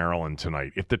for Maryland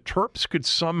tonight. If the Terps could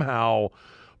somehow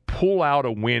pull out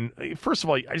a win, first of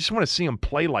all, I just want to see them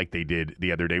play like they did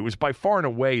the other day. It was by far and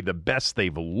away the best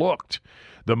they've looked,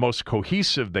 the most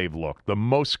cohesive they've looked, the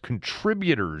most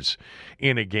contributors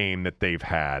in a game that they've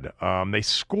had. They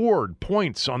scored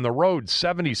points on the road,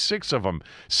 76 of them,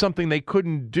 something they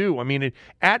couldn't do. I mean,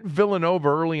 at Villanova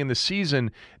early in the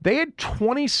season, they had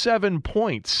 27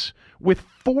 points with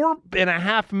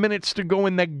 4.5 minutes to go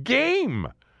in the game.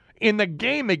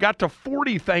 They got to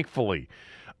 40, thankfully.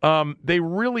 They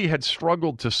really had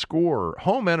struggled to score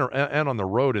home and on the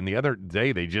road. And the other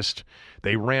day,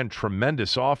 they ran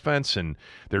tremendous offense. And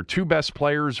their 2 best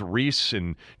players, Reese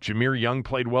and Jameer Young,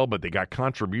 played well, but they got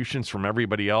contributions from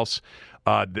everybody else.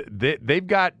 They've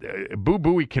got Boo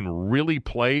Buie can really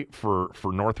play for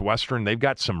Northwestern. They've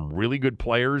got some really good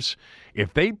players.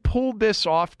 If they pulled this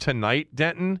off tonight,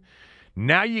 Denton,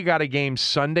 now you got a game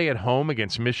Sunday at home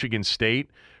against Michigan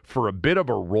State for a bit of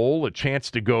a roll, a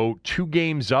chance to go 2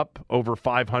 games up over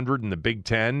 500 in the Big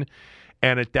Ten.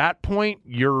 And at that point,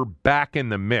 you're back in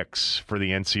the mix for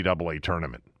the NCAA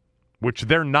tournament, which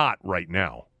they're not right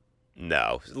now.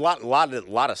 No. A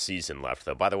lot of season left,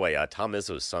 though. By the way, Tom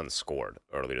Izzo's son scored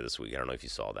earlier this week. I don't know if you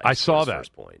saw that. I saw that.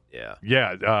 First point. Yeah.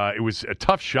 Yeah, it was a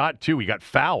tough shot, too. He got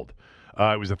fouled.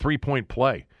 It was a 3-point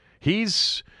play. He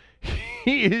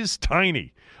is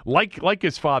tiny. Like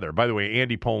his father. By the way,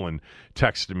 Andy Poland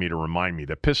texted me to remind me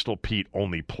that Pistol Pete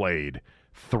only played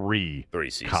three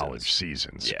college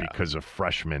seasons because of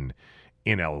freshman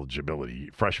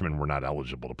ineligibility. Freshmen were not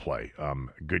eligible to play.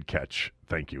 Good catch.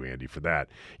 Thank you, Andy, for that.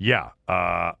 Yeah,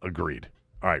 agreed.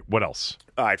 All right, what else?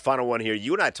 All right, final one here.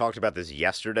 You and I talked about this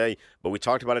yesterday, but we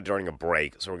talked about it during a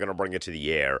break, so we're going to bring it to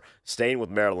the air. Staying with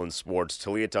Maryland sports,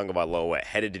 Talia Tagovailoa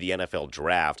headed to the NFL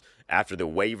draft after the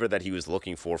waiver that he was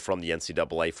looking for from the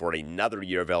NCAA for another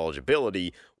year of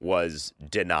eligibility was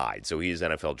denied, so he is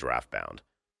NFL draft bound.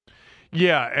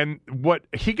 Yeah, and what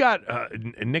he got,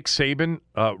 Nick Saban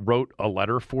wrote a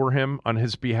letter for him on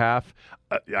his behalf.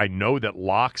 I know that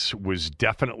Locks was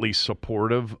definitely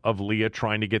supportive of Leah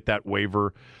trying to get that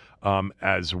waiver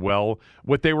as well.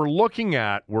 What they were looking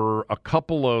at were a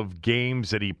couple of games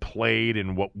that he played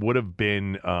in what would have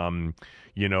been, a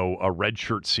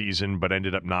redshirt season, but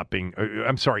ended up not being,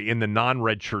 in the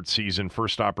non-redshirt season,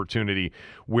 first opportunity,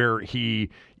 where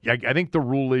I think the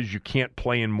rule is you can't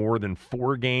play in more than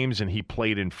 4 games, and he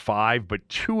played in 5, but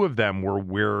 2 of them were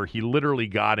where he literally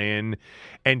got in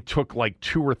and took like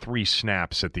 2 or 3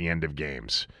 snaps at the end of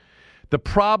games. The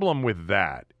problem with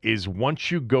that is once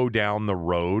you go down the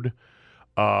road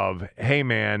of, hey,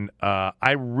 man,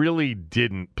 I really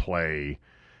didn't play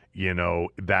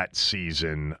that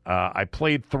season. I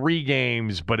played 3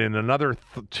 games, but in another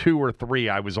 2 or 3,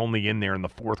 I was only in there in the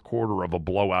fourth quarter of a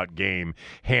blowout game,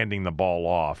 handing the ball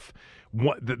off.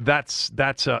 That's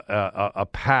a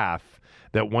path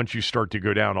that once you start to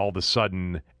go down, all of a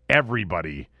sudden,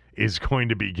 everybody is going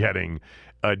to be getting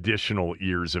additional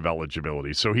years of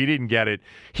eligibility. So he didn't get it.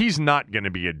 He's not going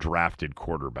to be a drafted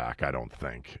quarterback, I don't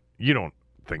think. You don't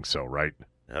think so, right?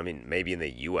 I mean, maybe in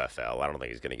the UFL. I don't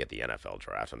think he's going to get the NFL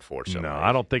draft, unfortunately. No,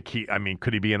 I don't think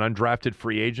could he be an undrafted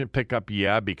free agent pickup?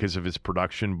 Yeah, because of his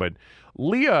production. But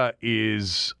Leah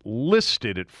is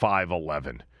listed at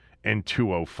 5'11" and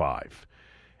 205.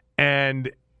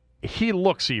 And he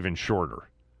looks even shorter.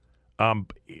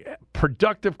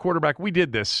 Productive quarterback. We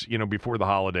did this, before the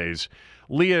holidays.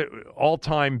 Leah,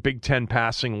 all-time Big Ten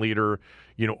passing leader,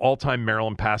 all-time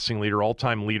Maryland passing leader,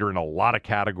 all-time leader in a lot of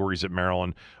categories at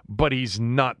Maryland, but he's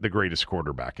not the greatest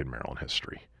quarterback in Maryland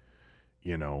history.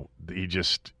 He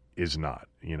just is not.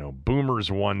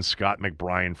 Boomer's 1, Scott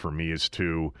McBrien for me is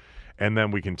 2, and then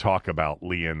we can talk about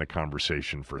Leah in the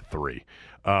conversation for 3.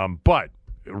 But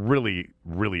really,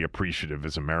 really appreciative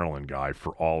as a Maryland guy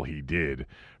for all he did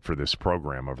for this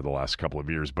program over the last couple of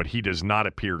years, but he does not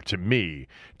appear to me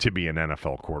to be an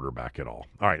NFL quarterback at all.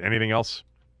 All right, anything else?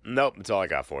 Nope, that's all I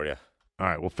got for you. All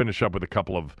right, we'll finish up with a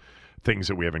couple of things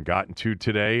that we haven't gotten to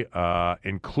today,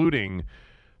 including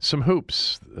some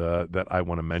hoops that I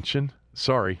want to mention.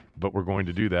 Sorry, but we're going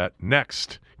to do that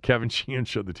next. Kevin Sheehan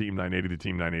Show, the Team 980,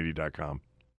 theteam980.com.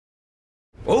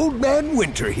 Old Man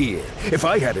Winter here. If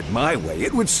I had it my way,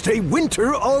 it would stay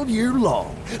winter all year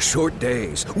long. Short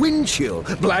days, wind chill,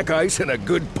 black ice, and a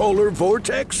good polar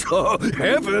vortex. Oh,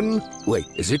 heaven. Wait,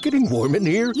 is it getting warm in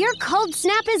here? Your cold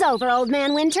snap is over, Old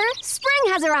Man Winter.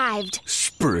 Spring has arrived.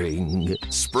 Spring.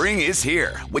 Spring is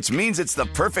here, which means it's the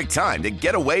perfect time to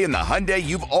get away in the Hyundai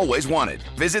you've always wanted.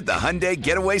 Visit the Hyundai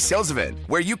Getaway Sales Event,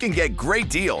 where you can get great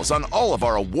deals on all of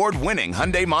our award-winning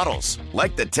Hyundai models,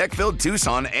 like the tech-filled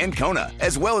Tucson and Kona,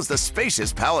 as well as the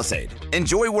spacious Palisade.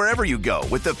 Enjoy wherever you go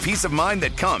with the peace of mind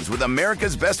that comes with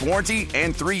America's best warranty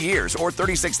and 3 years or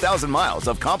 36,000 miles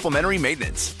of complimentary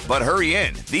maintenance. But hurry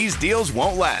in, these deals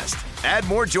won't last. Add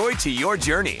more joy to your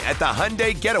journey at the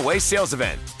Hyundai Getaway Sales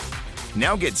Event.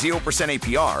 Now get 0%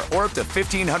 APR or up to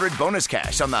 $1,500 bonus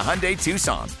cash on the Hyundai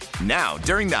Tucson. Now,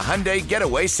 during the Hyundai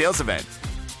Getaway Sales Event.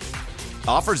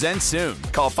 Offers end soon.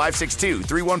 Call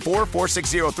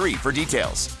 562-314-4603 for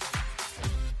details.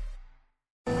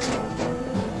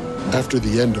 After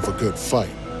the end of a good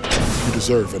fight, you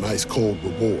deserve an ice-cold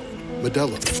reward.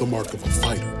 Modelo is the mark of a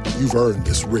fighter. You've earned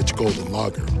this rich golden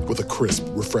lager with a crisp,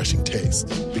 refreshing taste.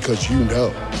 Because you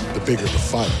know, the bigger the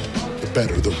fight, the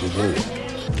better the reward.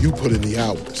 You put in the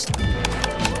hours,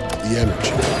 the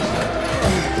energy,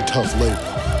 the tough labor.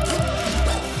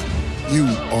 You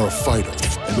are a fighter,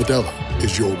 and Modelo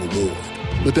is your reward.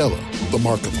 Modelo, the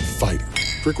mark of a fighter.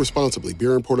 Drink responsibly.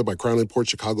 Beer imported by Crown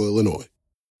Imports, Chicago, Illinois.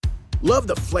 Love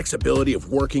the flexibility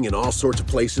of working in all sorts of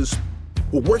places?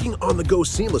 Well, working on the go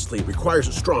seamlessly requires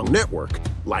a strong network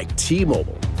like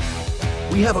T-Mobile.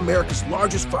 We have America's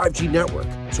largest 5G network,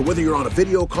 so whether you're on a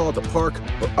video call at the park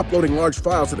or uploading large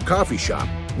files at the coffee shop,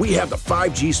 we have the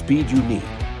 5G speed you need.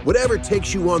 Whatever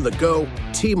takes you on the go,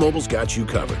 T-Mobile's got you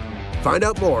covered. Find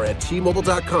out more at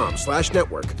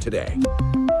T-Mobile.com/network today.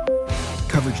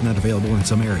 Coverage not available in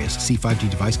some areas. See 5G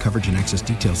device coverage and access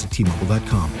details at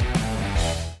T-Mobile.com.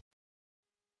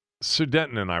 So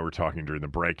Denton and I were talking during the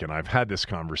break, and I've had this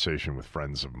conversation with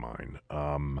friends of mine.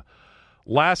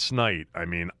 Last night,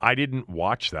 I didn't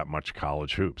watch that much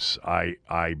college hoops.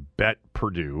 I bet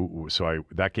Purdue, so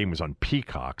that game was on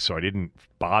Peacock, so I didn't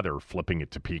bother flipping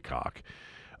it to Peacock,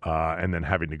 and then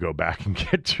having to go back and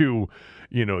get to,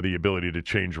 the ability to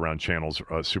change around channels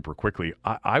super quickly.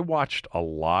 I watched a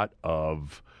lot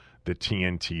of the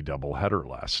TNT doubleheader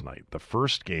last night. The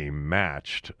first game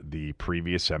matched the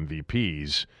previous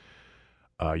MVPs,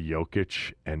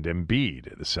 Jokic and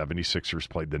Embiid. The 76ers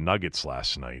played the Nuggets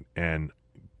last night, and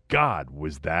God,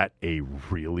 was that a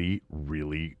really,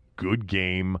 really good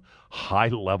game,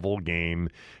 high-level game.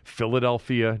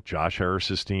 Philadelphia, Josh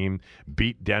Harris's team,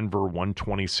 beat Denver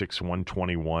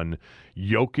 126-121.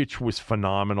 Jokic was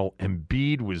phenomenal.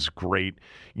 Embiid was great.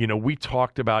 We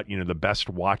talked about, the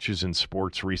best watches in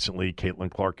sports recently,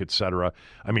 Caitlin Clark, etc.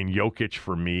 Jokic,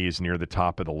 for me, is near the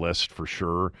top of the list for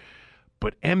sure.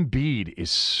 But Embiid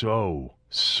is so,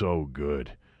 so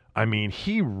good.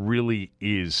 He really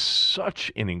is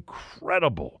such an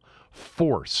incredible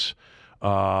force,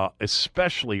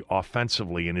 especially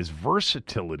offensively, and his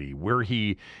versatility, where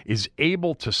he is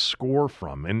able to score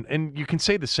from. And you can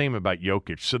say the same about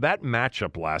Jokic. So that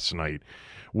matchup last night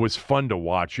was fun to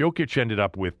watch. Jokic ended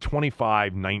up with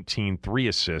 25, 19, 3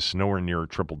 assists, nowhere near a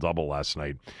triple-double last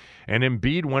night. And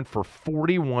Embiid went for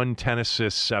 41, 10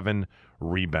 assists, 7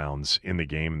 rebounds in the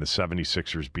game. And the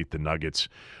 76ers beat the Nuggets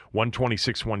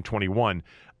 126-121.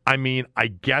 I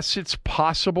guess it's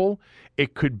possible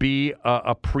it could be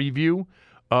a preview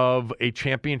of a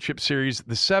championship series.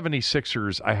 The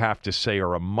 76ers, I have to say,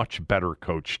 are a much better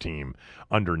coach team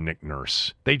under Nick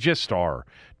Nurse. They just are.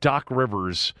 Doc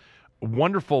Rivers,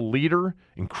 wonderful leader,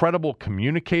 incredible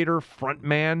communicator, front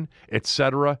man,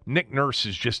 etc. Nick Nurse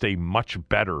is just a much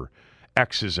better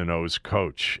X's and O's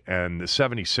coach, and the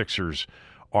 76ers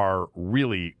are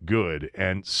really good,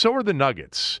 and so are the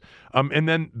Nuggets. And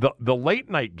then the late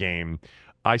night game,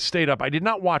 I stayed up. I did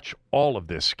not watch all of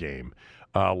this game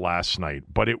last night,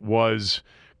 but it was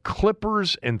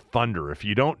Clippers and Thunder. If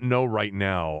you don't know right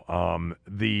now,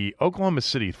 the Oklahoma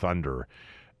City Thunder,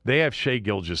 they have Shai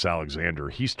Gilgeous-Alexander.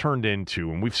 He's turned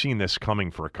into, and we've seen this coming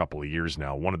for a couple of years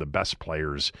now, one of the best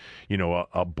players,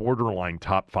 a borderline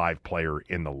top 5 player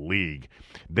in the league.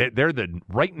 They're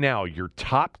right now, your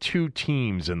top 2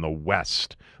 teams in the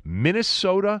West,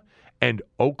 Minnesota and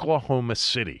Oklahoma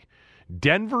City.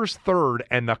 Denver's 3rd,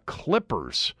 and the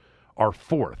Clippers are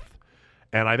 4th.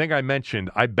 And I think I mentioned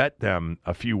I bet them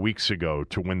a few weeks ago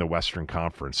to win the Western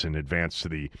Conference and advance to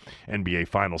the NBA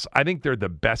Finals. I think they're the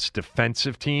best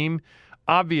defensive team.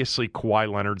 Obviously,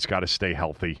 Kawhi Leonard's got to stay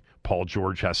healthy. Paul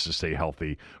George has to stay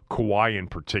healthy. Kawhi in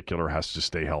particular has to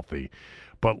stay healthy.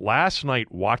 But last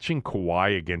night, watching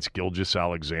Kawhi against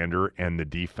Gilgeous-Alexander and the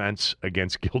defense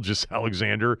against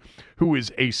Gilgeous-Alexander, who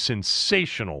is a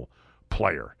sensational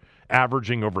player,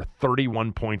 averaging over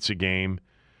 31 points a game,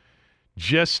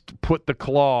 just put the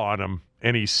claw on him,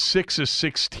 and he's 6 of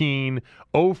 16,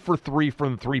 0 for 3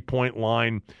 from the three-point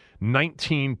line,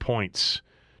 19 points,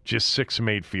 just 6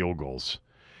 made field goals.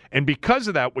 And because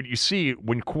of that, what you see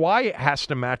when Kawhi has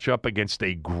to match up against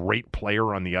a great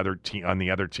player on the other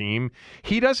team,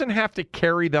 he doesn't have to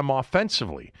carry them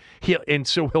offensively.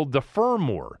 So he'll defer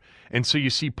more. And so you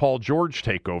see Paul George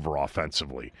take over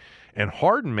offensively. And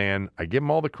Harden, man, I give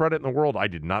him all the credit in the world. I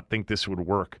did not think this would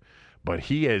work, but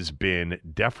he has been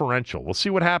deferential. We'll see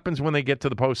what happens when they get to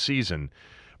the postseason.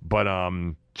 But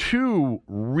 2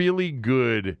 really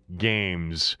good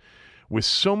games with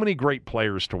so many great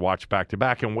players to watch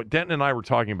back-to-back. And what Denton and I were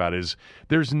talking about is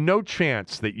there's no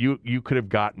chance that you could have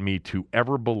gotten me to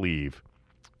ever believe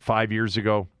 5 years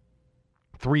ago,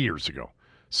 3 years ago,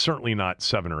 certainly not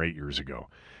 7 or 8 years ago,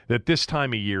 that this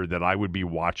time of year that I would be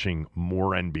watching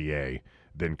more NBA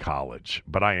than college.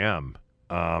 But I am.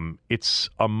 It's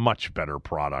a much better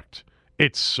product.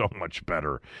 It's so much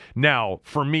better. Now,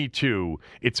 for me, too,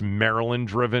 it's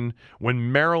Maryland-driven.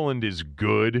 When Maryland is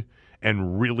good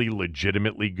and really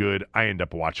legitimately good, I end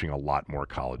up watching a lot more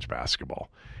college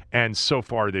basketball. And so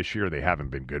far this year, they haven't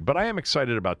been good. But I am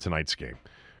excited about tonight's game.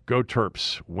 Go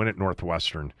Terps, win at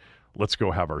Northwestern. Let's go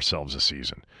have ourselves a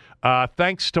season.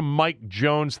 Thanks to Mike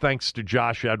Jones. Thanks to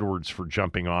Josh Edwards for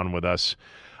jumping on with us.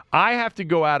 I have to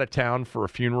go out of town for a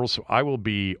funeral, so I will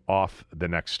be off the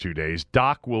next 2 days.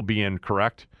 Doc will be in,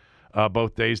 correct?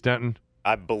 Both days, Denton?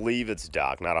 I believe it's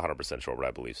Doc. Not 100% sure, but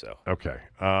I believe so. Okay.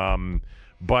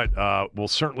 But we'll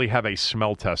certainly have a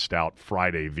smell test out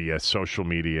Friday via social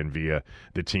media and via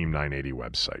the Team 980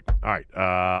 website. All right,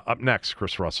 up next,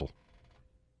 Chris Russell.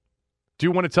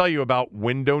 Do want to tell you about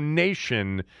Window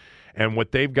Nation and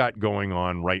what they've got going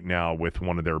on right now with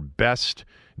one of their best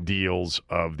deals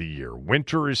of the year.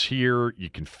 Winter is here.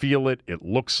 You can feel it. It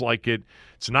looks like it.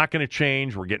 It's not going to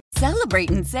change. We're getting...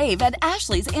 Celebrate and save at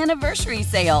Ashley's Anniversary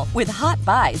Sale. With Hot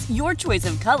Buys, your choice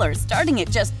of colors starting at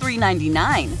just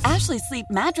 $3.99. Ashley Sleep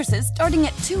mattresses starting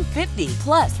at $2.50.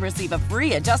 Plus, receive a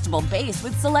free adjustable base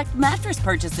with select mattress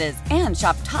purchases. And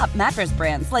shop top mattress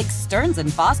brands like Stearns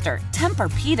 & Foster,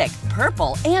 Tempur-Pedic,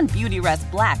 Purple, and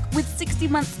Beautyrest Black with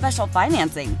 60-month special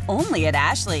financing. Only at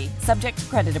Ashley. Subject to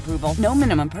credit approval. No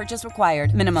minimum purchase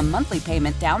required. Minimum monthly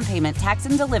payment, down payment, tax,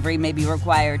 and delivery may be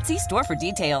required. See store for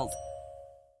details.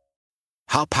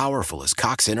 How powerful is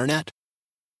Cox Internet?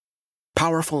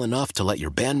 Powerful enough to let your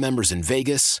band members in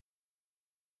Vegas,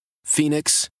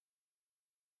 Phoenix,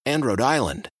 and Rhode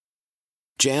Island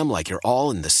jam like you're all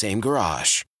in the same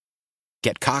garage.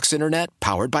 Get Cox Internet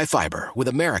powered by fiber with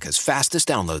America's fastest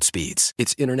download speeds.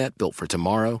 It's internet built for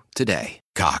tomorrow, today.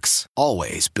 Cox,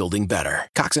 always building better.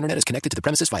 Cox Internet is connected to the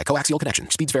premises via coaxial connection.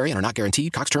 Speeds vary and are not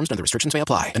guaranteed. Cox terms and other restrictions may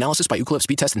apply. Analysis by Ookla of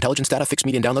Speed Test Intelligence Data. Fixed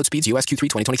median download speeds. US Q3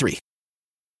 2023.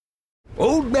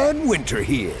 Old Man Winter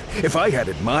here. If I had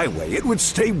it my way, it would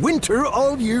stay winter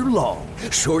all year long.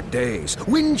 Short days,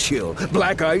 wind chill,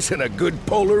 black ice, and a good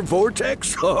polar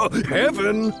vortex. Oh,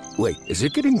 heaven. Wait, is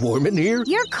it getting warm in here?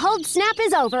 Your cold snap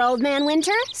is over, Old Man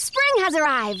Winter. Spring has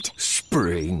arrived.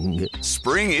 Spring.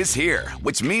 Spring is here,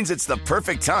 which means it's the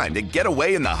perfect time to get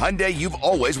away in the Hyundai you've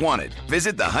always wanted.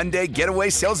 Visit the Hyundai Getaway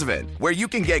Sales Event, where you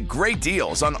can get great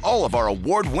deals on all of our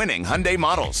award-winning Hyundai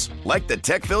models, like the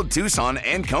tech-filled Tucson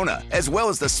and Kona, as well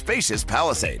as the spacious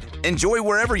Palisade. Enjoy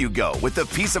wherever you go with the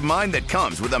peace of mind that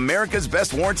comes with America's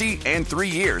best warranty and 3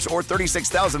 years or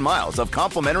 36,000 miles of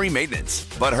complimentary maintenance.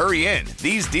 But hurry in,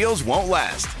 these deals won't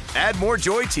last. Add more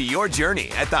joy to your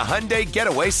journey at the Hyundai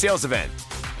Getaway Sales Event.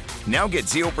 Now get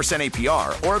 0% APR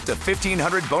or up to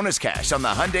 $1,500 bonus cash on the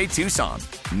Hyundai Tucson.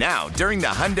 Now, during the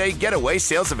Hyundai Getaway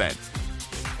Sales Event.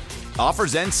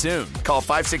 Offers end soon. Call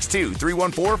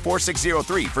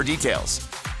 562-314-4603 for details.